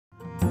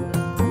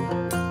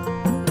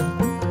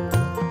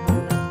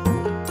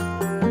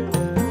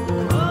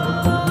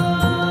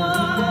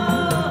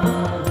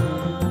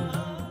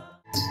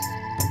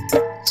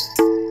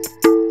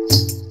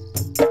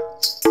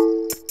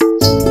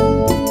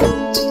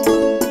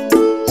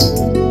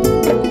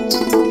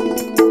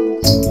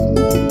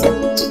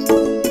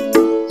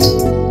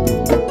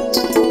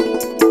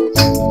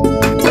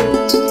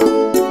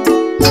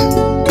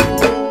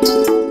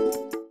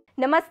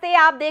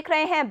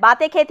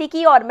बातें खेती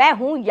की और मैं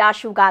हूं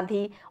याशु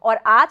गांधी। और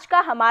आज का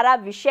हमारा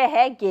विषय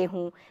है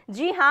गेहूं।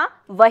 जी हां,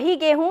 वही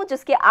गेहूं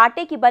जिसके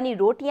आटे की बनी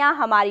रोटियां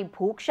हमारी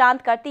भूख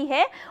शांत करती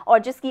है और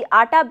जिसकी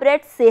आटा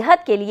ब्रेड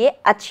सेहत के लिए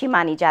अच्छी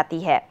मानी जाती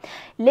है।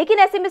 लेकिन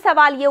ऐसे में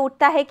सवाल ये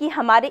उठता है कि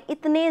हमारे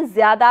इतने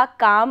ज़्यादा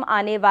काम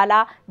आने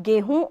वाला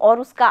गेहूं और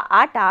उसका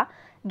आटा,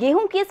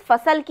 गेहूं की इस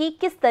फसल की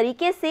किस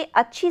तरीके से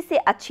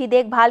अच्छी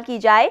देखभाल की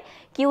जाए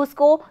कि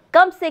उसको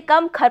कम से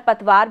कम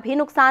खरपतवार भी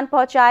नुकसान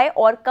पहुंचाए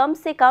और कम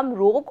से कम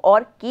रोग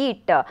और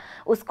कीट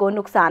उसको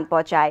नुकसान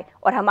पहुंचाए।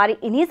 और हमारी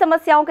इन्हीं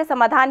समस्याओं के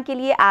समाधान के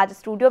लिए आज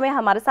स्टूडियो में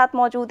हमारे साथ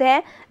मौजूद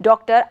हैं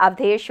डॉक्टर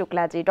अवधेश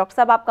शुक्ला जी। डॉक्टर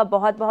साहब, आपका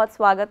बहुत बहुत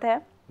स्वागत है।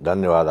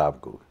 धन्यवाद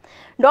आपको।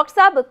 डॉक्टर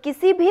साहब,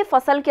 किसी भी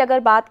फसल की अगर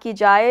बात की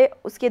जाए,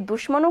 उसके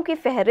दुश्मनों की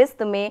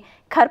फहरिस्त में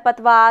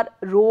खरपतवार,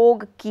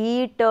 रोग,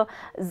 कीट,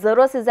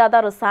 ज़रूरत से ज़्यादा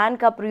रसायन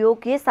का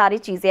प्रयोग, ये सारी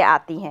चीज़ें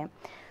आती हैं।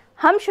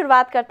 हम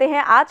शुरुआत करते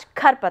हैं आज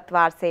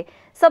खरपतवार से।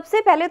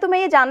 सबसे पहले तो मैं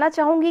ये जानना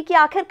चाहूँगी कि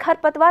आखिर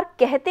खरपतवार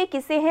कहते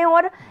किसे हैं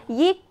और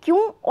ये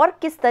क्यों और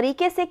किस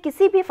तरीके से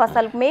किसी भी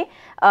फसल में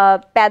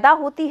पैदा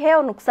होती है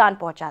और नुकसान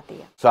पहुँचाती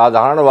है।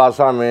 साधारण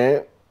भाषा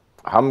में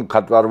हम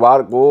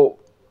खरपतवार को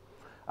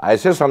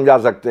ऐसे समझा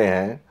सकते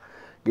हैं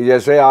कि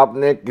जैसे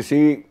आपने किसी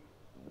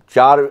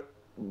 4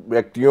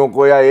 व्यक्तियों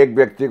को या एक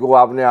व्यक्ति को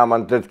आपने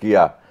आमंत्रित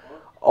किया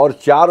और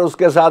 4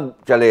 उसके साथ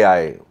चले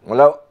आए,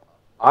 मतलब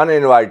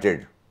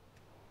अनइनवाइटेड,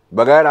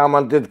 बगैर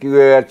आमंत्रित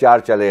किए 4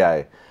 चले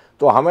आए,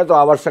 तो हमें तो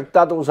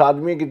आवश्यकता तो उस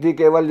आदमी की थी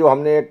केवल जो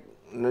हमने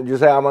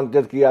जिसे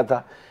आमंत्रित किया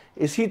था।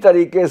 इसी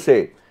तरीके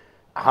से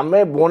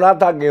हमें बोना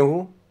था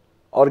गेहूं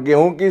और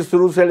गेहूं की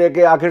शुरू से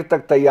लेकर आखिर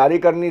तक तैयारी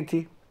करनी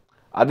थी,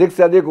 अधिक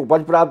से अधिक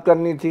उपज प्राप्त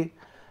करनी थी।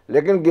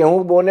 लेकिन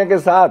गेहूं बोने के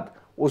साथ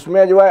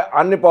उसमें जो है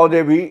अन्य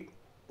पौधे भी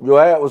जो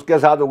है उसके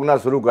साथ उगना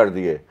शुरू कर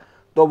दिए।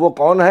 तो वो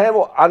कौन है?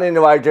 वो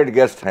अनइनवाइटेड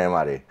गेस्ट हैं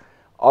हमारे।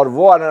 और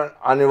वो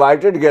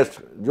अनइनवाइटेड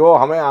गेस्ट जो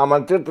हमें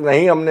आमंत्रित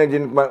नहीं हमने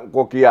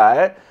जिनको किया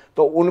है,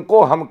 तो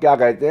उनको हम क्या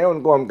कहते हैं?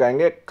 उनको हम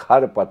कहेंगे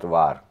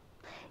खरपतवार।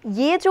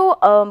 ये जो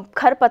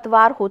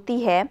खरपतवार होती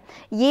है,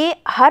 ये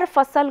हर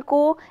फसल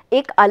को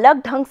एक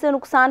अलग ढंग से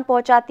नुकसान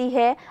पहुंचाती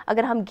है।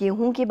 अगर हम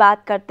गेहूं की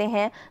बात करते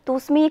हैं तो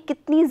उसमें ये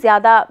कितनी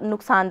ज़्यादा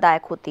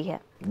नुकसानदायक होती है?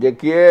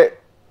 देखिए,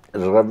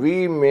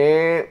 रबी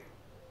में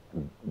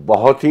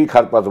बहुत ही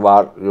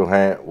खरपतवार जो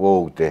हैं वो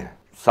उगते हैं।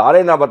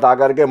 सारे ना बता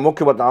करके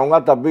मुख्य बताऊंगा,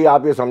 तब भी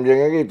आप ये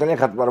समझेंगे कि इतने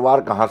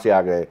खरपतवार कहाँ से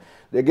आ गए।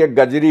 देखिए,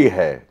 गजरी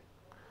है,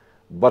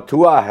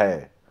 बथुआ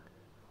है,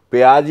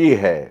 प्याजी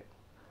है,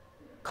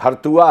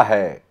 खरतुआ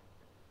है,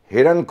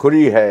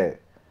 हिरनखुरी है,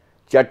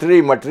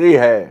 चटरी मटरी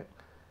है,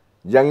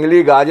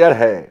 जंगली गाजर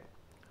है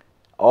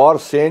और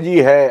सेंजी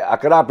है,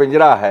 अकरा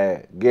पिंजरा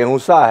है,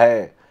 गेहूंसा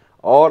है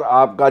और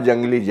आपका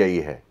जंगली जई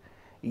है।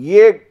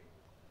 ये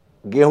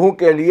गेहूं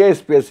के लिए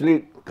स्पेशली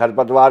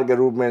खरपतवार के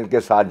रूप में इनके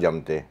साथ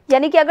जमते हैं।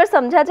 यानी कि अगर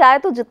समझा जाए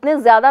तो जितने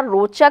ज़्यादा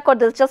रोचक और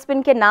दिलचस्प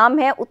इनके नाम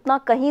हैं, उतना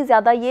कहीं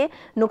ज़्यादा ये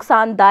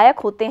नुकसानदायक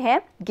होते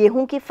हैं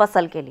गेहूं की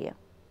फसल के लिए।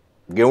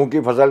 गेहूं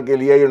की फसल के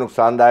लिए ये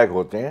नुकसानदायक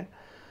होते हैं।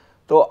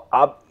 तो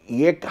अब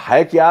ये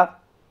है क्या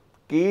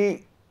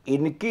कि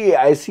इनकी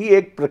ऐसी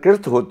एक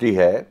प्रकृति होती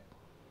है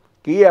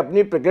कि ये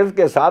अपनी प्रकृति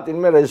के साथ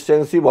इनमें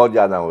रेजिस्टेंसी बहुत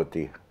ज़्यादा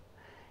होती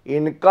है।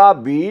 इनका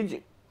बीज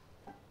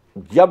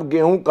जब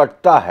गेहूं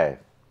कटता है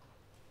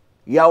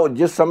या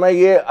जिस समय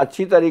ये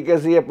अच्छी तरीके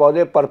से ये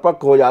पौधे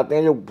परिपक्व हो जाते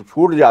हैं, जो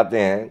छूट जाते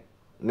हैं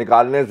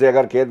निकालने से,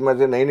 अगर खेत में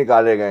से नहीं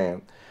निकाले गए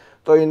हैं,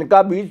 तो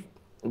इनका बीज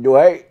जो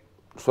है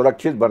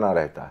सुरक्षित बना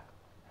रहता है।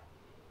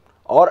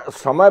 और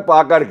समय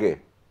पा करके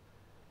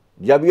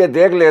जब ये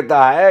देख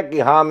लेता है कि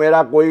हाँ,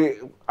 मेरा कोई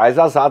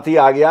ऐसा साथी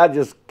आ गया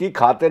जिसकी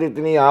खातिर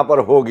इतनी यहाँ पर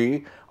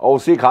होगी और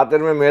उसी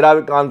खातिर में मेरा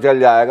भी काम चल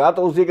जाएगा,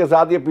 तो उसी के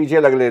साथ ये पीछे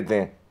लग लेते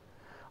हैं।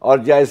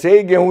 और जैसे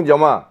ही गेहूं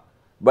जमा,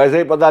 वैसे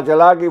ही पता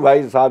चला कि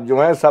भाई साहब जो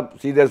हैं सब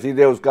सीधे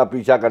सीधे उसका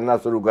पीछा करना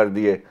शुरू कर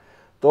दिए।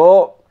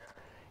 तो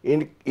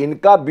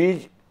इनका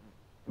बीज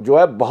जो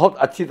है बहुत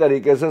अच्छी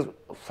तरीके से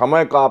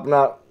समय का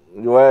अपना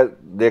जो है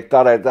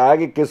देखता रहता है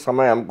कि किस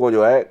समय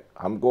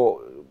हमको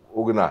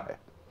उगना है।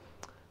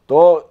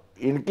 तो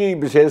इनकी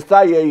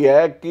विशेषता यही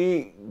है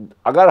कि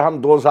अगर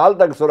हम 2 साल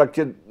तक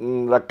सुरक्षित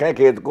रखें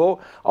खेत को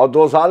और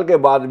 2 साल के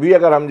बाद भी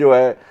अगर हम जो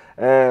है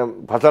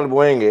फसल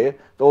बोएंगे,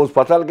 तो उस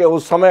फसल के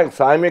उस समय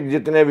सामयिक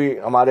जितने भी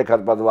हमारे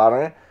खरपतवार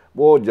हैं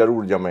वो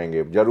जरूर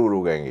जमेंगे, जरूर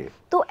उगेंगे।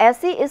 तो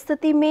ऐसी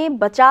स्थिति में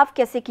बचाव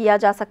कैसे किया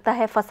जा सकता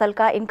है फसल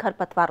का इन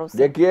खरपतवारों से?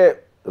 देखिए,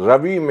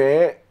 रबी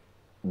में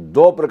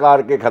 2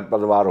 प्रकार के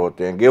खरपतवार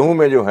होते हैं गेहूं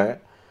में जो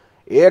हैं।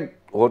 एक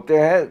होते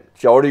हैं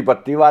चौड़ी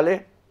पत्ती वाले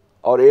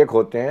और एक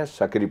होते हैं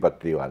सकरी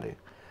पत्ती वाले।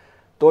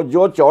 तो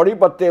जो चौड़ी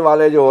पत्ते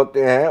वाले जो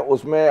होते हैं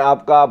उसमें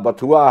आपका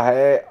बथुआ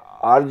है,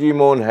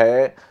 आर्जीमोन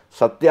है,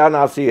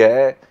 सत्यानाशी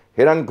है,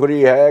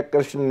 हिरनखुरी है,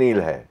 कृष्णनील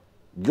है।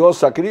 जो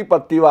सकरी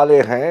पत्ती वाले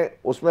हैं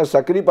उसमें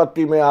सकरी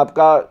पत्ती में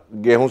आपका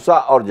गेहूंसा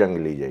और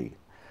जंगली जई।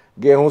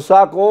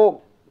 गेहूंसा को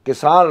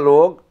किसान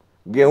लोग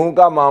गेहूं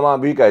का मामा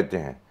भी कहते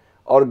हैं।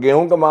 और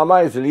गेहूं का मामा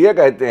इसलिए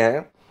कहते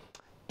हैं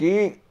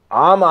कि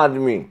आम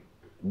आदमी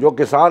जो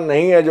किसान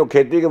नहीं है, जो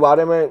खेती के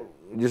बारे में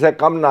जिसे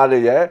कम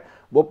नॉलेज है,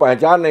 वो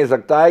पहचान नहीं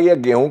सकता है ये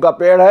गेहूं का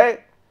पेड़ है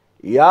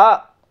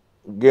या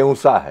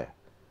गेहूँसा है।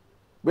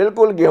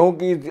 बिल्कुल गेहूं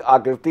की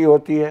आकृति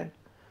होती है,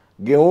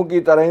 गेहूं की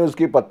तरह ही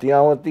उसकी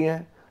पत्तियां होती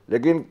हैं,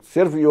 लेकिन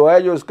सिर्फ जो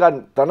है जो इसका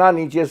तना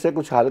नीचे से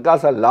कुछ हल्का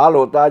सा लाल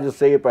होता है,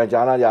 जिससे ये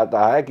पहचाना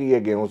जाता है कि ये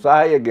गेहूँसा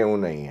है, ये गेहूं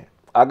नहीं है।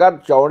 अगर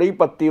चौड़ी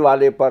पत्ती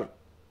वाले पर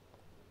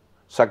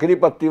सकरी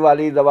पत्ती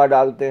वाली दवा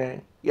डालते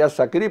हैं या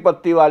सकरी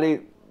पत्ती वाली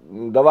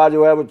दवा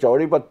जो है वो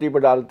चौड़ी पत्ती पर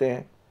डालते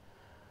हैं,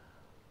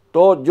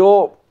 तो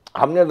जो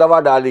हमने दवा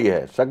डाली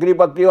है सकरी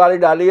पत्ती वाली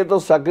डाली है, तो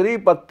सकरी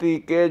पत्ती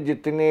के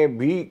जितने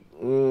भी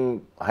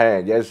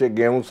हैं, जैसे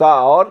गेहूँसा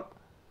और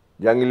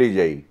जंगली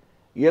जई,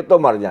 ये तो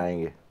मर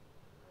जाएंगे,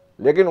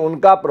 लेकिन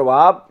उनका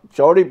प्रभाव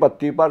चौड़ी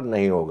पत्ती पर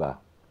नहीं होगा।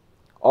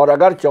 और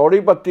अगर चौड़ी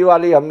पत्ती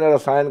वाली हमने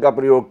रसायन का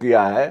प्रयोग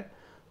किया है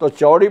तो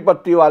चौड़ी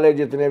पत्ती वाले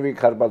जितने भी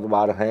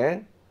खरपतवार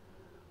हैं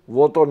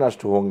वो तो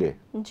नष्ट होंगे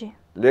जी,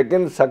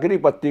 लेकिन सकरी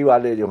पत्ती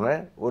वाले जो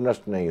हैं वो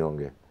नष्ट नहीं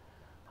होंगे।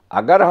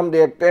 अगर हम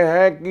देखते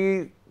हैं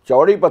कि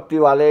चौड़ी पत्ती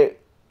वाले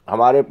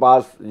हमारे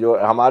पास जो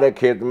हमारे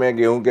खेत में,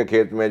 गेहूं के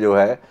खेत में जो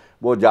है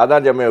वो ज़्यादा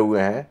जमे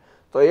हुए हैं,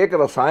 तो एक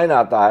रसायन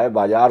आता है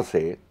बाज़ार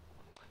से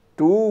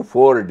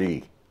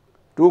 2,4-D।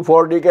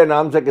 2,4-D के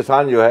नाम से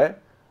किसान जो है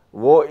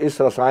वो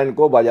इस रसायन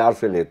को बाज़ार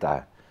से लेता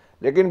है,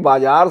 लेकिन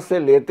बाज़ार से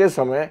लेते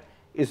समय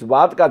इस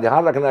बात का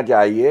ध्यान रखना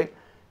चाहिए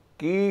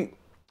कि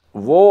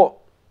वो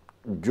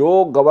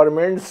जो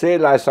गवर्नमेंट से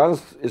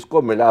लाइसेंस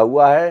इसको मिला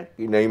हुआ है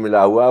कि नहीं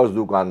मिला हुआ है उस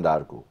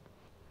दुकानदार को,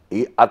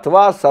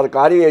 अथवा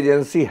सरकारी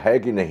एजेंसी है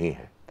कि नहीं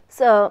है।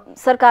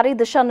 सरकारी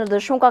दिशा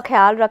निर्देशों का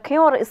ख्याल रखें,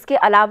 और इसके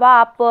अलावा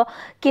आप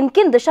किन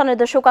किन दिशा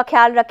निर्देशों का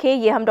ख्याल रखें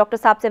ये हम डॉक्टर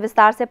साहब से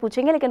विस्तार से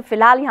पूछेंगे, लेकिन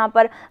फिलहाल यहाँ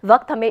पर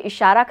वक्त हमें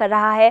इशारा कर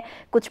रहा है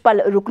कुछ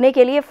पल रुकने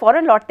के लिए।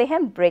 फौरन लौटते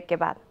हैं ब्रेक के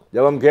बाद।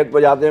 जब हम खेत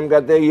पर जाते हैं हम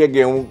कहते हैं ये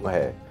गेहूँ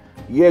है,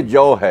 ये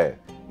जौ है,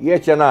 ये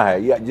चना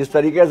है, या जिस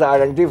तरीके से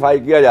आइडेंटिफाई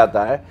किया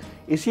जाता है,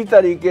 इसी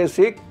तरीके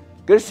से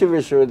कृषि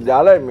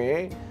विश्वविद्यालय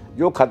में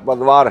जो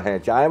खरपतवार हैं,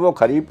 चाहे वो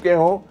खरीफ के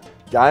हों,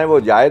 चाहे वो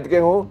जायद के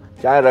हों,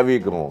 चाहे रबी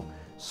के हों,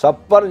 सब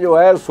पर जो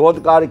है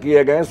शोध कार्य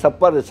किए गए हैं, सब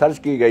पर रिसर्च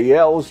की गई है,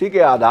 और उसी के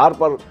आधार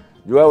पर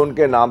जो है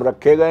उनके नाम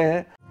रखे गए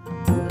हैं।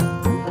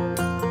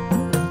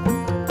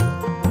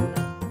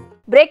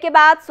 ब्रेक के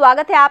बाद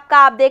स्वागत है आपका।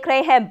 आप देख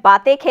रहे हैं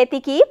बातें खेती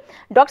की।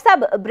 डॉक्टर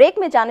साहब, ब्रेक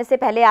में जाने से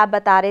पहले आप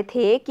बता रहे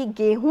थे कि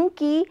गेहूं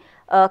की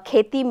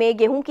खेती में,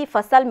 गेहूं की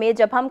फसल में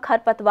जब हम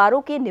खरपतवारों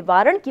के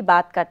निवारण की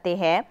बात करते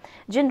हैं,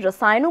 जिन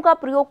रसायनों का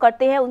प्रयोग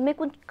करते हैं, उनमें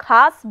कुछ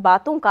खास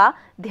बातों का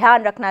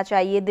ध्यान रखना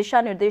चाहिए,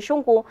 दिशा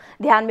निर्देशों को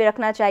ध्यान में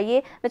रखना चाहिए।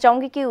 मैं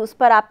चाहूंगी कि उस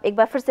पर आप एक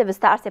बार फिर से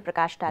विस्तार से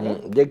प्रकाश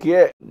डालें।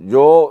 देखिए,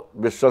 जो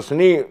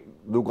विश्वसनीय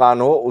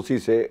दुकान हो उसी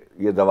से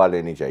ये दवा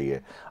लेनी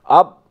चाहिए।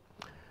 अब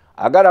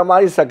अगर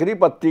हमारी सकरी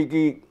पत्ती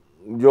की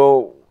जो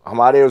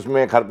हमारे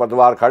उसमें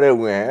खरपतवार खड़े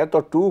हुए हैं,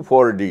 तो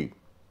 2,4-D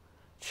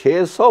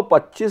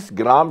 625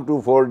 ग्राम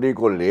 2,4-D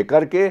को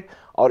लेकर के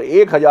और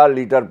 1000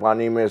 लीटर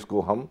पानी में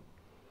इसको हम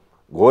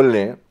घोल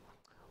लें,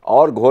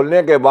 और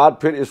घोलने के बाद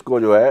फिर इसको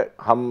जो है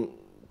हम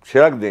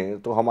छिड़क दें,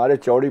 तो हमारे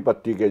चौड़ी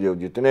पत्ती के जो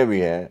जितने भी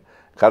हैं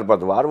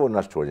खरपतवार वो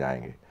नष्ट हो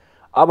जाएंगे।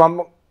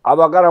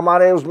 अब अगर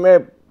हमारे उसमें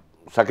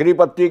सकरी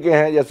पत्ती के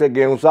हैं, जैसे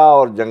गेहूँसा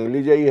और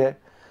जंगली जई है,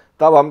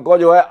 तब हमको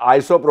जो है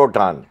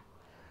आइसोप्रोटान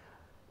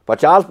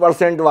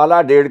 50%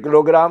 वाला 1.5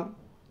 किलोग्राम,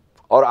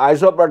 और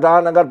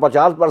आइसोप्रोटान अगर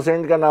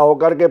 50% का ना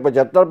होकर के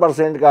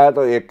 75% का है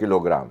तो 1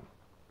 किलोग्राम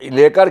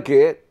लेकर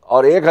के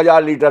और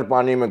 1000 लीटर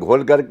पानी में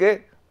घोल करके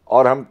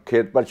और हम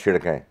खेत पर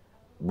छिड़कें।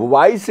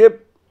 बुवाई से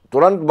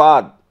तुरंत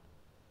बाद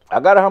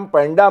अगर हम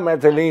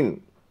पेंडामेथिलीन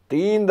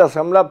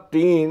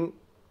 3.3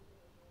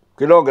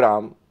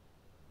 किलोग्राम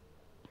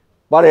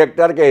पर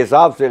हेक्टर के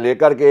हिसाब से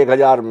लेकर के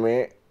 1000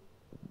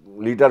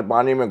 लीटर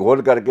पानी में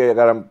घोल करके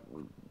अगर हम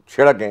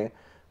छिड़कें,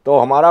 तो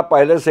हमारा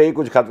पहले से ही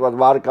कुछ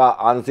खरपतवार का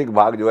आंशिक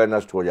भाग जो है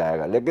नष्ट हो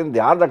जाएगा। लेकिन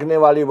ध्यान रखने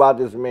वाली बात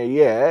इसमें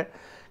यह है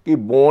कि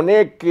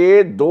बोने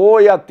के 2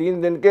 या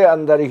 3 दिन के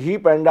अंदर ही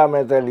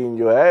पेंडामेथिलीन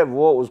जो है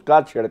वो उसका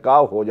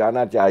छिड़काव हो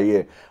जाना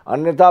चाहिए,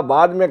 अन्यथा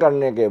बाद में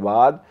करने के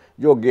बाद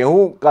जो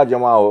गेहूं का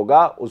जमा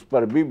होगा उस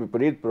पर भी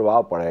विपरीत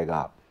प्रभाव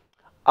पड़ेगा।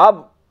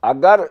 अब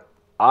अगर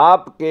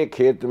आपके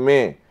खेत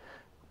में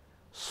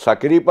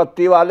सकरी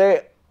पत्ती वाले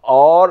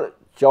और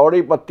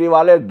चौड़ी पत्ती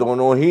वाले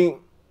दोनों ही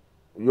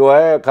जो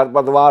है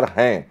खरपतवार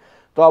हैं,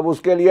 तो अब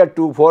उसके लिए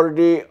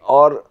 2,4-D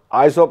और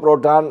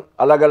आइसोप्रोटान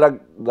अलग अलग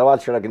दवा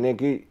छिड़कने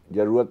की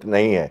ज़रूरत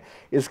नहीं है।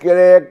 इसके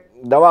लिए एक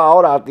दवा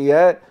और आती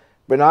है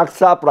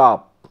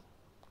पिनाक्साप्राप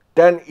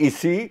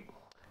 10EC।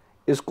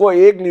 इसको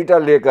 1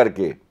 लीटर लेकर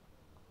के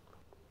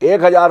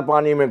 1000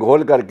 पानी में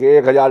घोल करके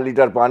 1000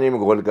 लीटर पानी में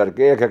घोल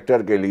करके 1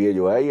 हेक्टेयर के लिए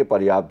जो है ये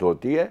पर्याप्त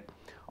होती है,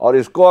 और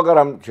इसको अगर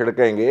हम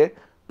छिड़केंगे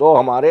तो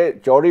हमारे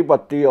चौड़ी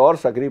पत्ती और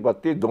सकरी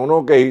पत्ती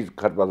दोनों के ही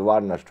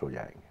खरपतवार नष्ट हो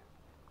जाएंगे।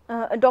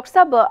 डॉक्टर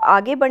साहब,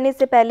 आगे बढ़ने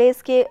से पहले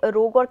इसके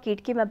रोग और कीट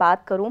की मैं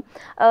बात करूं,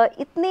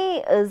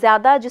 इतने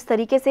ज़्यादा जिस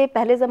तरीके से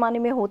पहले ज़माने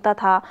में होता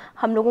था,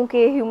 हम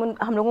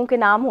लोगों के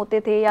नाम होते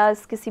थे या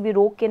किसी भी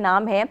रोग के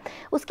नाम हैं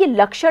उसके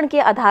लक्षण के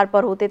आधार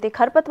पर होते थे।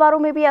 खरपतवारों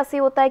में भी ऐसे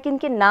होता है कि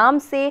इनके नाम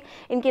से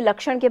इनके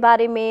लक्षण के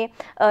बारे में,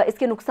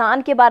 इसके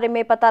नुकसान के बारे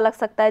में पता लग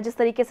सकता है। जिस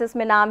तरीके से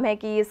इसमें नाम है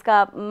कि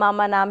इसका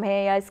मामा नाम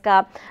है या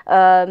इसका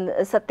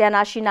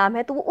सत्यानाशी नाम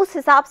है, तो वो उस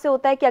हिसाब से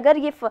होता है कि अगर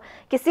ये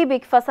किसी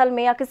भी फसल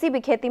में या किसी भी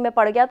खेती में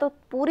पड़ गया तो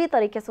पूरी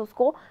तरीके से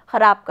उसको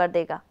खराब कर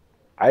देगा।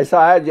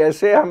 ऐसा है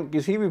जैसे हम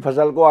किसी भी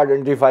फसल को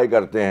आइडेंटिफाई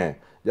करते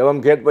हैं, जब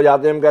हम खेत पर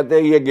जाते हैं हम कहते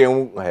हैं ये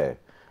गेहूं है,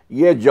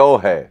 ये जौ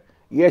है,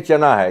 ये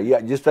चना है, या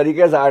जिस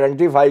तरीके से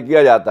आइडेंटिफाई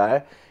किया जाता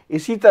है,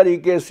 इसी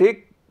तरीके से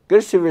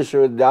कृषि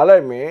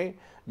विश्वविद्यालय में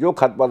जो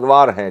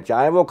खरपतवार हैं,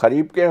 चाहे वो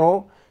खरीफ के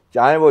हों,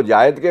 चाहे वो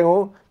जायद के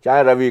हों,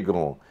 चाहे रबी के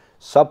हों,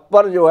 सब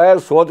पर जो है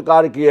शोध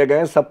कार्य किए गए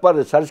हैं, सब पर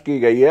रिसर्च की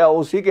गई है और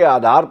उसी के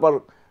आधार पर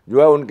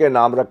जो है उनके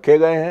नाम रखे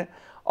गए हैं।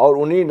 और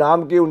उन्हीं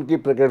नाम की उनकी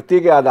प्रकृति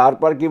के आधार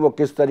पर कि वो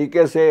किस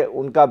तरीके से,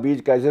 उनका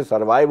बीज कैसे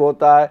सर्वाइव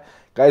होता है,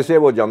 कैसे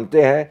वो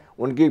जमते हैं,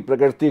 उनकी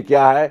प्रकृति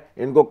क्या है,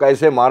 इनको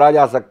कैसे मारा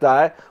जा सकता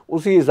है,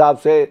 उसी हिसाब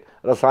से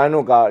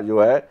रसायनों का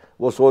जो है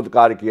वो शोध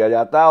कार्य किया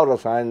जाता है और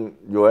रसायन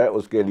जो है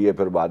उसके लिए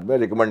फिर बाद में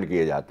रिकमेंड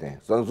किए जाते हैं,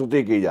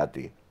 संस्तुति की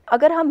जाती है।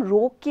 अगर हम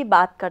रोग की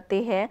बात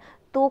करते हैं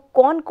तो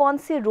कौन कौन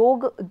से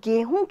रोग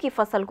गेहूं की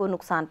फसल को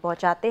नुकसान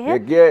पहुंचाते हैं,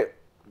 देखिए,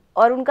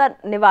 और उनका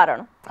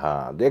निवारण?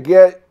 हाँ,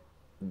 देखिए,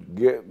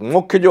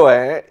 मुख्य जो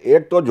है,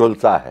 एक तो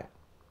झुलसा है,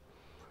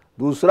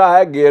 दूसरा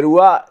है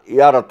गेरुआ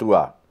या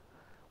रतुआ,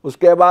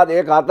 उसके बाद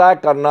एक आता है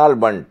करनाल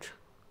बंट,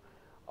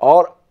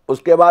 और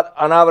उसके बाद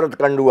अनावृत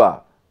कंडुआ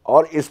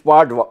और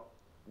स्पॉट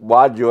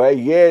वाज जो है,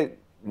 ये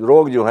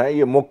रोग जो हैं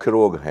ये मुख्य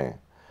रोग हैं।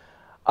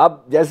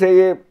 अब जैसे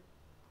ये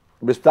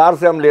विस्तार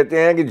से हम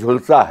लेते हैं कि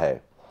झुलसा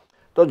है,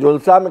 तो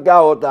झुलसा में क्या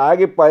होता है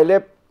कि पहले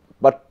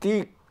पत्ती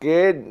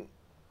के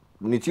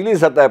निचली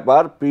सतह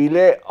पर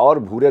पीले और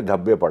भूरे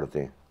धब्बे पड़ते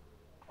हैं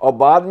और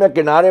बाद में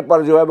किनारे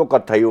पर जो है वो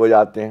कत्थई हो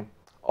जाते हैं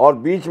और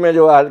बीच में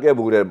जो है हल्के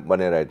भूरे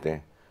बने रहते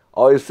हैं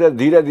और इससे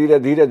धीरे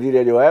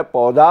धीरे जो है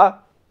पौधा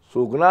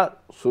सूखना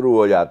शुरू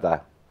हो जाता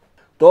है।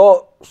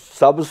 तो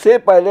सबसे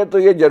पहले तो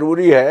ये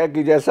ज़रूरी है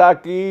कि जैसा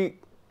कि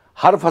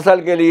हर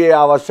फसल के लिए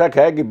आवश्यक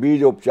है कि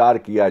बीज उपचार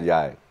किया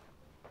जाए,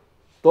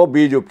 तो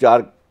बीज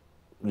उपचार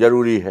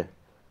ज़रूरी है।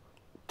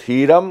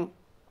 थीरम,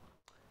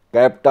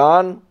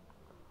 कैप्टान,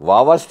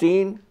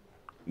 वावस्टीन,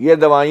 ये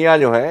दवाइयाँ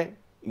जो हैं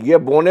ये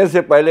बोने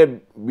से पहले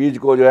बीज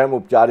को जो है हम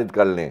उपचारित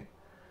कर लें।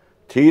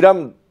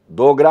 थीरम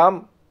 2 ग्राम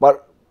पर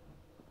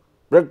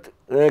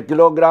प्रति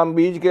किलोग्राम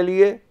बीज के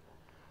लिए,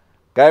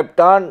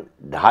 कैप्टान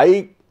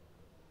 2.5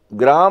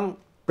 ग्राम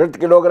प्रति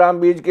किलोग्राम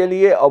बीज के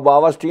लिए और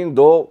वावस्टीन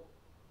 2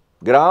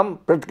 ग्राम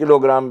प्रति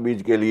किलोग्राम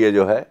बीज के लिए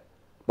जो है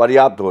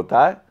पर्याप्त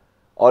होता है।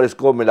 और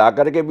इसको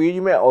मिलाकर के बीज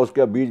में और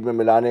उसके बीज में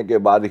मिलाने के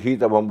बाद ही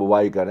तब हम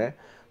बुवाई करें,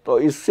 तो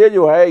इससे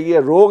जो है ये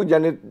रोग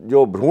जनित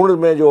जो भ्रूण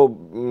में जो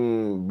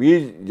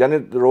बीज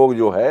जनित रोग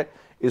जो है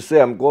इससे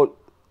हमको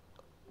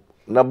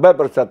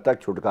 90% तक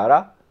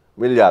छुटकारा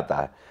मिल जाता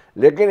है।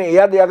 लेकिन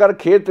यदि अगर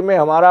खेत में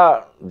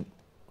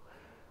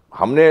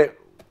हमने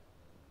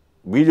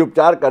बीज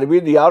उपचार कर भी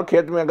दिया और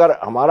खेत में अगर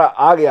हमारा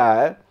आ गया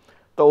है,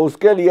 तो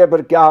उसके लिए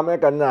फिर क्या हमें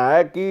करना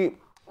है कि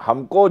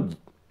हमको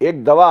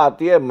एक दवा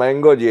आती है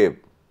मैंगो जेब,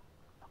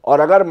 और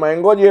अगर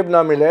मैंगो जेब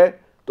ना मिले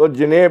तो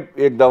जिनेब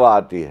एक दवा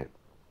आती है।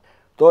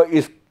 तो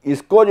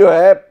इसको जो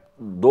है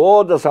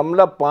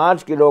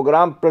 2.5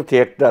 किलोग्राम प्रति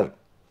हेक्टर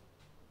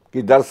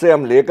की दर से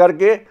हम ले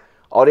करके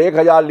और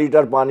 1000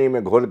 लीटर पानी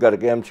में घोल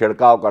करके हम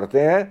छिड़काव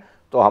करते हैं,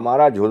 तो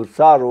हमारा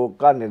झुलसा रोग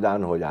का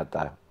निदान हो जाता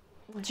है।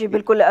 जी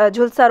बिल्कुल,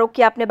 झुलसा रोग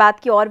की आपने बात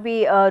की, और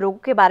भी रोगों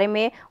के बारे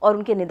में और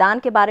उनके निदान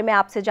के बारे में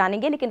आपसे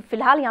जानेंगे, लेकिन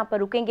फिलहाल यहाँ पर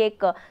रुकेंगे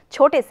एक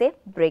छोटे से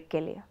ब्रेक के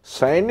लिए।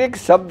 सैनिक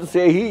शब्द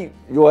से ही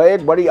जो है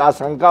एक बड़ी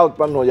आशंका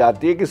उत्पन्न हो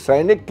जाती है कि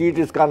सैनिक कीट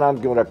इसका नाम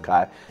क्यों रखा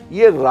है।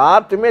 ये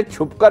रात में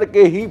छुप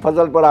करके ही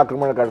फसल पर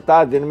आक्रमण करता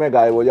है, दिन में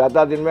गायब हो जाता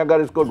है। दिन में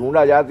अगर इसको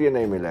ढूंढा जाए तो ये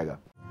नहीं मिलेगा।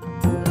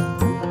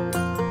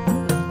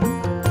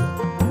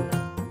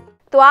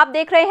 तो आप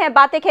देख रहे हैं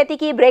बातें खेती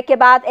की। ब्रेक के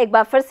बाद एक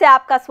बार फिर से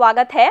आपका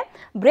स्वागत है।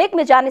 ब्रेक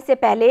में जाने से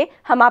पहले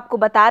हम आपको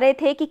बता रहे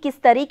थे कि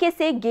किस तरीके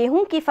से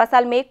गेहूं की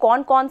फसल में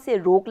कौन कौन से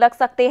रोग लग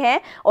सकते हैं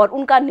और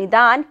उनका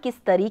निदान किस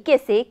तरीके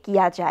से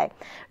किया जाए।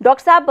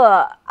 डॉक्टर साहब,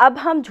 अब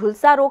हम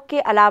झुलसा रोग के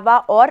अलावा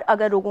और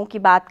अगर रोगों की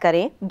बात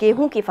करें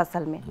गेहूं की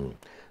फसल में,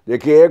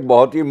 देखिए एक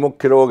बहुत ही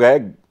मुख्य रोग है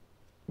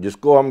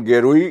जिसको हम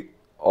गेरुई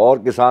और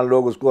किसान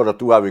लोग उसको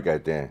रतुआ भी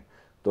कहते हैं।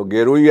 तो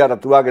गेरुई या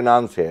रतुआ के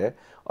नाम से है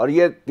और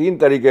ये 3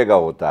 तरीके का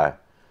होता है।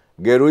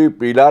 गेरुई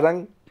पीला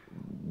रंग,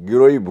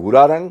 गेरुई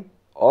भूरा रंग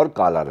और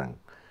काला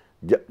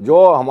रंग।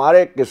 जो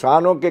हमारे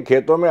किसानों के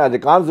खेतों में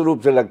अधिकांश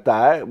रूप से लगता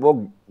है वो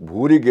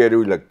भूरी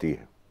गेरुई लगती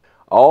है।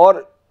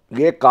 और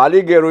ये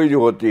काली गेरुई जो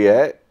होती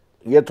है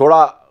ये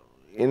थोड़ा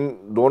इन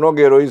दोनों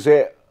गेरुई से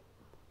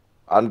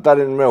अंतर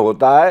इनमें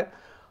होता है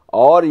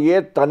और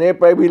ये तने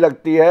पे भी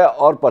लगती है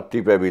और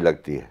पत्ती पे भी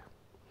लगती है।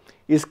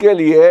 इसके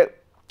लिए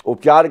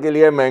उपचार के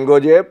लिए मैंगो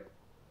जेब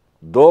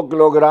 2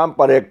 किलोग्राम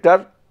पर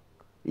हेक्टर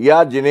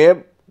या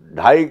जिनेब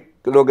 2.5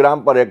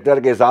 किलोग्राम पर हेक्टेयर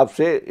के हिसाब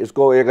से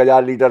इसको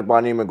 1000 लीटर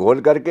पानी में घोल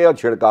करके और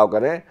छिड़काव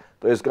करें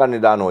तो इसका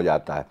निदान हो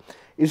जाता है।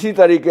 इसी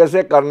तरीके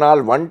से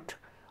करनाल वंट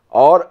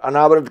और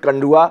अनावृत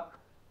कंडुआ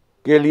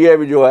के लिए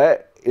भी जो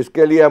है,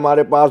 इसके लिए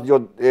हमारे पास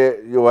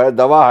जो है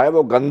दवा है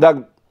वो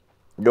गंधक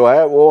जो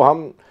है वो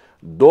हम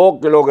 2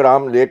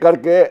 किलोग्राम लेकर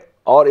के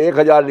और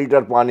 1000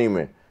 लीटर पानी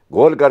में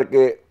घोल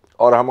करके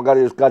और हम अगर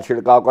इसका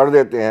छिड़काव कर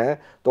देते हैं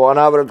तो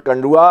अनावृत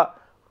कंडुआ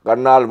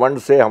करनाल वंट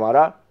से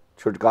हमारा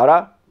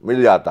छुटकारा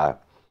मिल जाता है।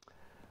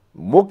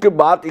 मुख्य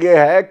बात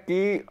यह है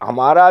कि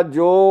हमारा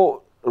जो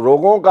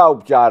रोगों का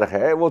उपचार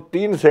है वो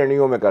 3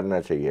 श्रेणियों में करना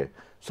चाहिए।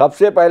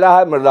 सबसे पहला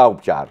है मृदा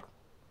उपचार।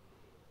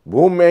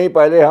 भूमि में ही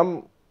पहले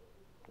हम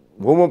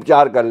भूमि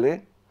उपचार कर लें।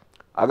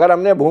 अगर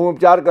हमने भूमि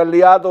उपचार कर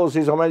लिया तो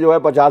उसी समय जो है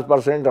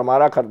 50%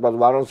 हमारा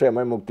खरपतवारों से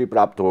हमें मुक्ति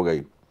प्राप्त हो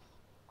गई।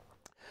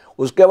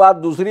 उसके बाद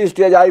दूसरी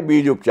स्टेज आई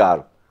बीज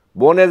उपचार।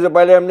 बोने से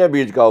पहले हमने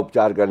बीज का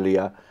उपचार कर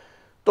लिया।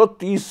 तो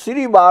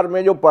तीसरी बार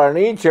में जो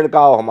पर्णी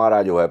छिड़काव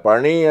हमारा जो है,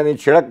 पर्णी यानी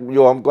छिड़क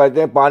जो हम कहते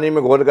हैं पानी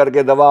में घोल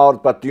करके दवा और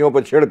पत्तियों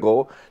पर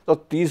छिड़को, तो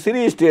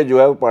तीसरी स्टेज जो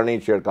है वो पर्णी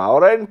छिड़काव।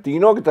 और इन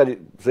तीनों की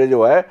तरीके से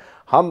जो है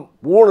हम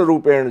पूर्ण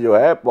रूपेण जो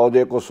है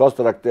पौधे को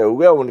स्वस्थ रखते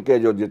हुए उनके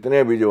जो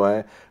जितने भी जो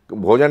हैं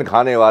भोजन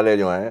खाने वाले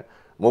जो हैं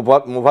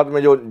मुफ्त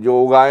में जो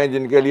उगाएं,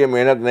 जिनके लिए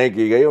मेहनत नहीं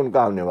की गई,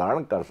 उनका हम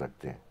निवारण कर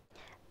सकते हैं।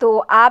 तो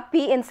आप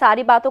भी इन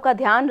सारी बातों का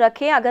ध्यान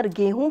रखें। अगर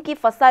गेहूं की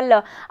फसल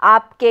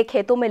आपके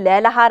खेतों में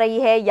लहलहा रही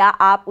है या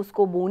आप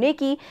उसको बोने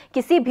की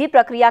किसी भी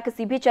प्रक्रिया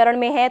किसी भी चरण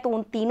में है तो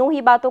उन तीनों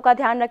ही बातों का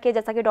ध्यान रखें।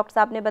 जैसा कि डॉक्टर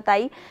साहब ने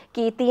बताई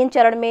कि 3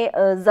 चरण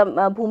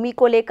में भूमि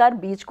को लेकर,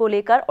 बीज को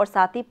लेकर और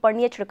साथ ही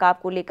पर्णीय छिड़काव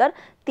को लेकर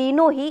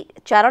तीनों ही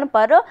चरण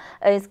पर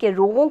इसके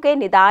रोगों के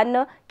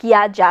निदान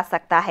किया जा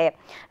सकता है।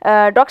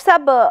 डॉक्टर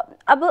साहब,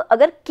 अब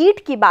अगर कीट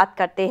की बात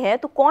करते हैं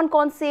तो कौन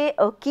कौन से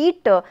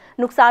कीट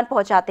नुकसान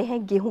पहुंचाते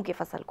हैं गेहूं की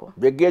फसल को?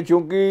 देखिए,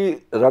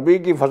 चूंकि रबी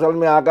की फसल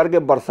में आकर के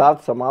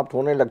बरसात समाप्त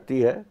होने लगती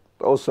है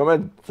तो उस समय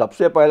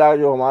सबसे पहला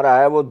जो हमारा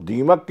है वो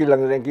दीमक की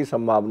लगने की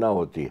संभावना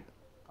होती है।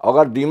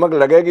 अगर दीमक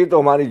लगेगी तो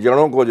हमारी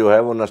जड़ों को जो है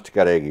वो नष्ट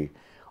करेगी।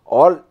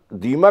 और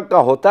दीमक का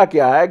होता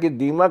क्या है कि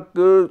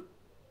दीमक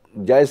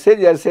जैसे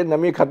जैसे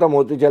नमी खत्म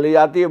होती चली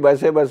जाती है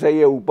वैसे वैसे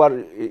ये ऊपर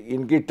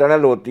इनकी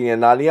टनल होती हैं,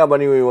 नालियाँ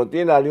बनी हुई होती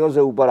हैं, नालियों से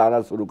ऊपर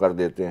आना शुरू कर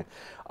देते हैं।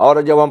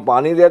 और जब हम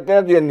पानी देते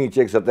हैं तो ये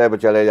नीचे की सतह पर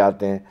चले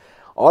जाते हैं।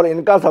 और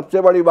इनका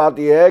सबसे बड़ी बात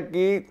यह है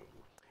कि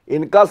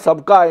इनका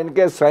सबका,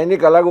 इनके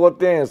सैनिक अलग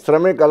होते हैं,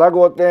 श्रमिक अलग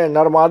होते हैं,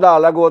 नरमादा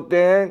अलग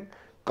होते हैं,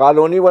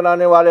 कॉलोनी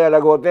बनाने वाले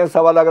अलग होते हैं,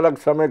 सब अलग अलग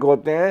श्रमिक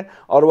होते हैं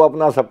और वो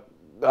अपना सब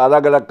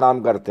अलग अलग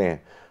काम करते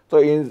हैं। तो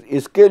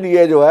इसके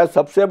लिए जो है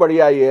सबसे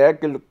बढ़िया ये है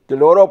कि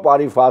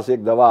क्लोरोपारीफास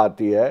एक दवा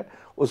आती है,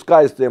 उसका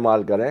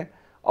इस्तेमाल करें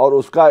और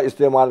उसका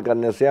इस्तेमाल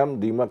करने से हम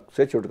दीमक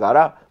से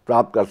छुटकारा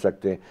प्राप्त कर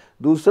सकते हैं।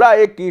 दूसरा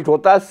एक कीट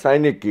होता है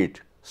सैनिक कीट।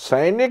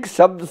 सैनिक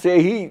शब्द से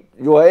ही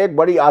जो है एक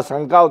बड़ी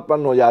आशंका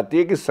उत्पन्न हो जाती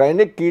है कि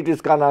सैनिक कीट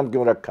इसका नाम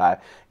क्यों रखा है।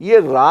 ये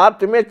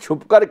रात में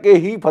छुप कर के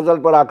ही फसल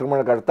पर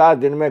आक्रमण करता है,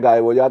 दिन में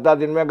गायब हो जाता है।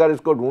 दिन में अगर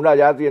इसको ढूंढा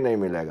जाए तो ये नहीं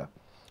मिलेगा।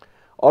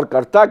 और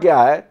करता क्या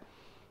है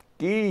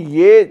कि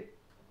ये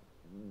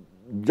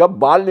जब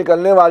बाल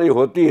निकलने वाली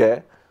होती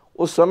है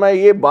उस समय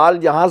ये बाल,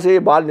 जहाँ से ये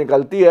बाल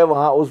निकलती है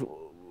वहाँ उस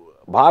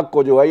भाग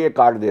को जो है ये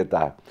काट देता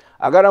है।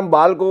 अगर हम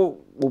बाल को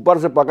ऊपर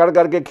से पकड़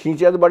करके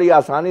खींचे तो बड़ी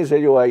आसानी से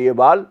जो है ये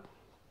बाल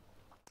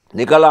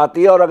निकल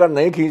आती है। और अगर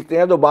नहीं खींचते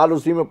हैं तो बाल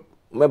उसी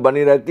में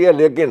बनी रहती है,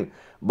 लेकिन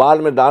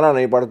बाल में दाना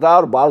नहीं पड़ता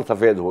और बाल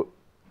सफ़ेद हो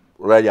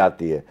रह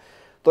जाती है।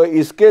 तो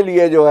इसके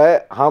लिए जो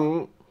है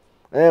हम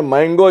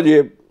मैंगो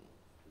जेब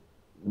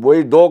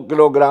वही 2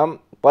 किलोग्राम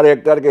पर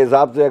हेक्टेयर के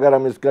हिसाब से अगर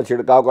हम इसका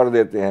छिड़काव कर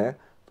देते हैं,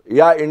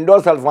 या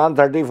इंडोसल्फान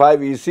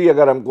 35 EC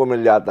अगर हमको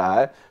मिल जाता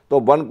है तो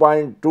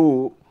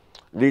 1.2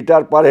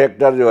 लीटर पर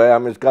हेक्टेयर जो है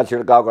हम इसका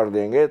छिड़काव कर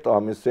देंगे तो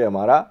हम इससे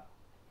हमारा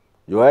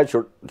जो है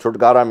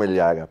छुटकारा मिल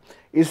जाएगा।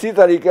 इसी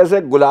तरीके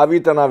से गुलाबी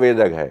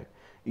तनावेदक है।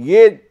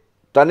 ये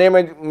तने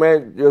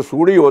में जो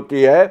सूढ़ी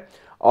होती है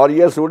और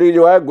ये सूढ़ी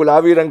जो है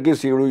गुलाबी रंग की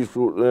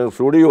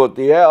सूढ़ी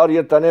होती है और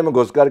ये तने में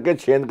घुस करके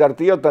छेद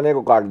करती है और तने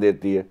को काट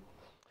देती है।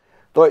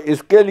 तो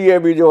इसके लिए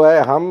भी जो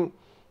है हम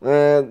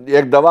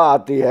एक दवा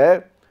आती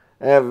है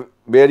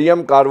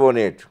बेरियम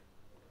कार्बोनेट,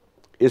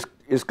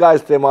 इसका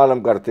इस्तेमाल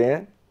हम करते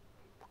हैं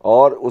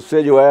और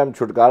उससे जो है हम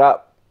छुटकारा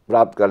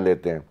प्राप्त कर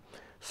लेते हैं।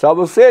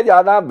 सबसे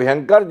ज़्यादा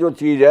भयंकर जो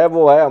चीज़ है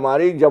वो है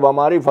हमारी, जब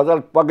हमारी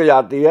फसल पक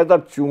जाती है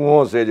तब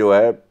चूहों से जो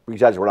है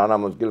पीछा छुड़ाना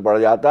मुश्किल पड़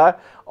जाता है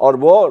और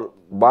वो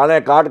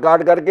बालें काट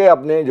करके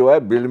अपने जो है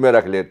बिल में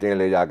रख लेते हैं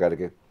ले जा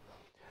करके।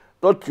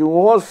 तो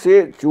चूहों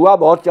से, चूहा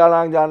बहुत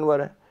चालाक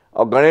जानवर है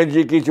और गणेश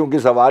जी की चूँकि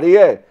सवारी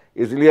है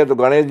इसलिए तो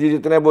गणेश जी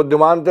जितने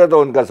बुद्धिमान थे तो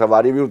उनका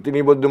सवारी भी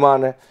उतनी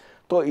बुद्धिमान है।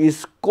 तो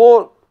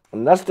इसको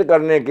नष्ट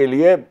करने के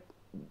लिए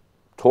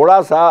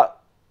थोड़ा सा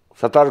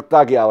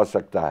सतर्कता की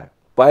आवश्यकता है।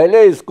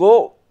 पहले इसको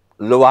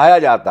लुभाया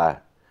जाता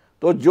है।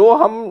 तो जो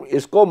हम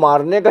इसको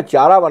मारने का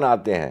चारा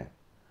बनाते हैं,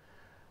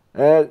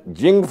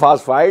 जिंक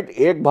फास्फाइड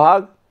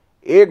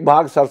 1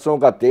 भाग सरसों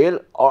का तेल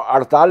और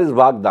 48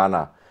 भाग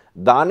दाना।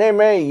 दाने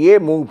में ये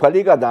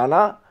मूंगफली का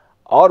दाना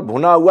और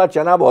भुना हुआ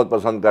चना बहुत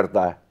पसंद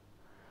करता है।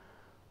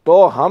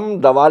 तो हम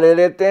दवा ले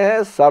लेते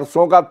हैं,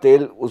 सरसों का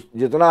तेल, उस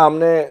जितना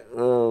हमने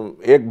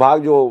एक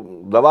भाग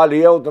जो दवा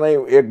लिया उतना ही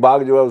एक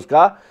भाग जो है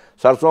उसका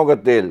सरसों का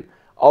तेल,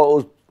 और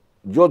उस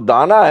जो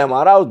दाना है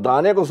हमारा, उस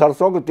दाने को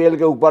सरसों के तेल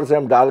के ऊपर से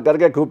हम डाल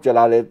करके खूब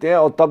चला लेते हैं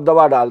और तब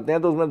दवा डालते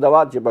हैं तो उसमें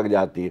दवा चिपक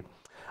जाती है।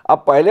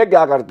 अब पहले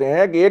क्या करते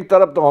हैं कि एक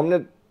तरफ तो हमने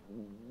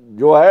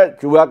जो है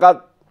चूहा का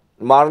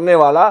मारने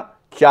वाला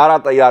चारा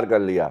तैयार कर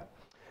लिया,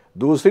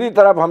 दूसरी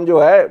तरफ हम जो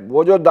है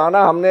वो जो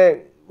दाना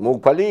हमने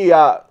मूंगफली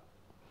या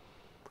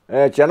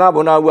चना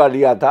भुना हुआ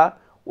लिया था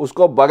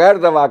उसको बगैर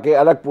दवा के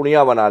अलग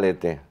पुड़ियाँ बना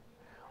लेते हैं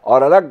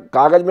और अलग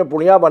कागज़ में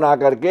पुड़ियाँ बना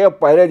करके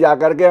पहले जा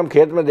कर के हम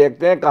खेत में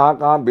देखते हैं कहाँ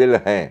कहाँ बिल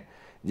हैं,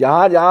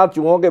 जहाँ जहाँ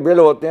चूहों के बिल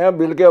होते हैं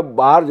बिल के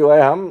बाहर जो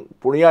है हम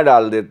पुड़ियाँ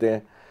डाल देते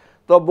हैं।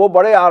 तो वो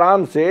बड़े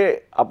आराम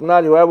से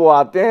अपना जो है वो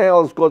आते हैं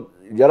और उसको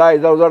ज़रा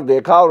इधर उधर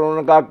देखा और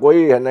उन्होंने कहा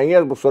कोई नहीं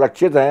है,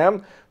 सुरक्षित हैं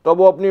हम, तो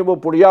वो अपनी वो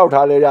पुड़िया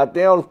उठा ले जाते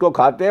हैं और उसको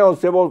खाते हैं,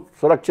 उससे वो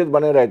सुरक्षित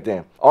बने रहते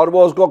हैं और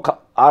वो उसको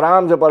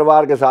आराम से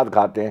परिवार के साथ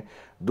खाते हैं।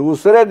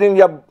 दूसरे दिन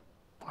जब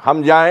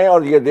हम जाएं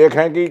और ये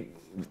देखें कि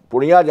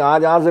पुड़िया जहाँ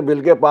जहाँ से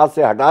बिल के पास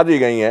से हटा दी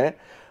गई हैं,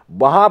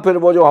 वहाँ फिर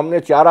वो जो हमने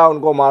चारा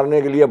उनको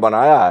मारने के लिए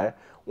बनाया है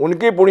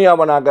उनकी पुड़िया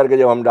बना करके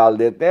जब हम डाल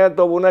देते हैं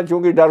तो उन्हें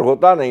चूँकि डर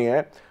होता नहीं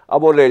है,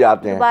 अब वो ले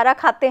जाते हैं, दोबारा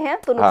खाते हैं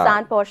तो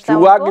नुकसान पहुंचता है।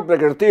 चूहा की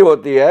प्रकृति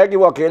होती है कि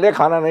वो अकेले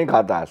खाना नहीं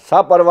खाता है,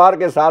 सब परिवार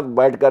के साथ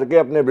बैठ करके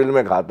अपने बिल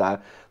में खाता है।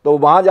 तो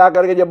वहाँ जा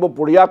करके जब वो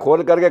पुड़िया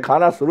खोल करके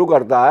खाना शुरू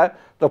करता है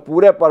तो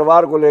पूरे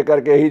परिवार को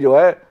लेकर के ही जो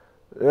है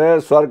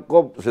स्वर्ग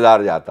को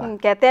सिधार जाता है।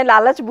 कहते हैं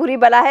लालच बुरी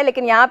बला है,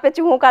 लेकिन यहाँ पे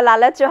चूहों का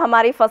लालच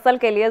हमारी फसल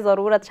के लिए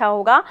ज़रूर अच्छा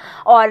होगा।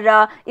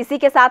 और इसी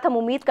के साथ हम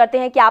उम्मीद करते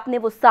हैं कि आपने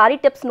वो सारी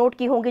टिप्स नोट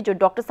की होंगी जो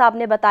डॉक्टर साहब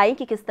ने बताई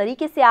कि किस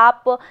तरीके से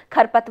आप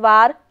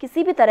खरपतवार,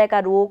 किसी भी तरह का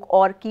रोग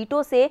और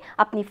कीटों से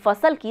अपनी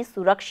फसल की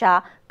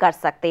सुरक्षा कर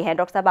सकते हैं।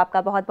 डॉक्टर साहब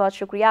आपका बहुत बहुत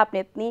शुक्रिया, आपने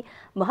इतनी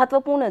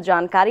महत्वपूर्ण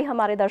जानकारी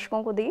हमारे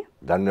दर्शकों को दी।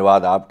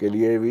 धन्यवाद आपके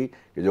लिए भी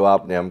कि जो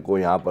आपने हमको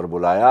यहाँ पर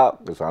बुलाया,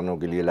 किसानों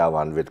के लिए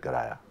लाभान्वित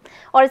कराया।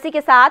 और इसी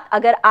के साथ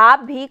अगर आप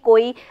भी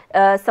कोई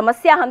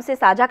समस्या हमसे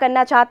साझा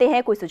करना चाहते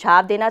हैं, कोई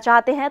सुझाव देना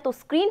चाहते हैं, तो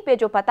स्क्रीन पे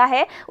जो पता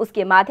है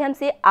उसके माध्यम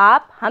से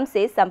आप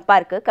हमसे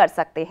संपर्क कर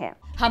सकते हैं।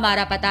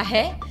 हमारा पता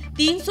है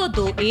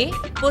 302A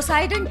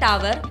पोसाइडन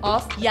टावर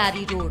ऑफ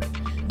यारी रोड,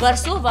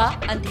 वर्सोवा,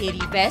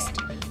 अंधेरी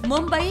वेस्ट,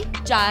 मुंबई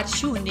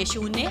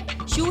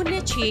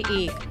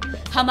 400061।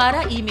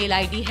 हमारा ईमेल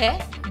आईडी है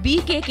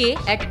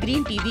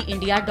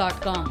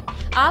bkk@greentvindia.com।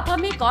 आप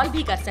हमें कॉल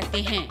भी कर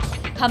सकते हैं।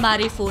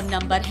 हमारे फोन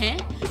नंबर हैं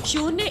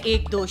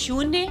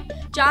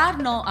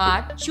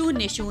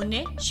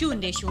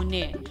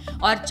 011204980000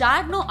 और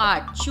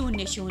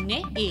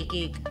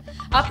 4980011।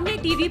 अपने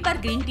टीवी पर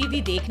ग्रीन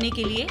टीवी देखने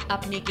के लिए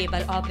अपने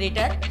केबल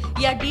ऑपरेटर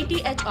या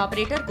DTH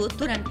ऑपरेटर को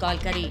तुरंत कॉल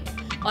करें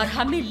और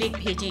हमें लिंक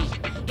भेजें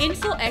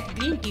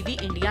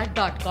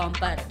info@greentvindia.com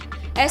पर।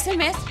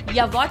 SMS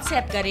या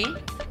व्हाट्सएप करें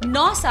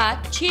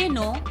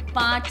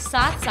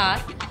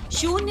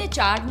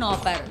 9760577049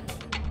 पर।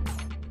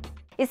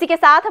 इसी के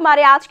साथ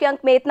हमारे आज के अंक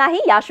में इतना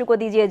ही। याशु को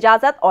दीजिए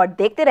इजाजत और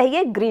देखते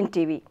रहिए ग्रीन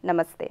टीवी।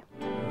 नमस्ते।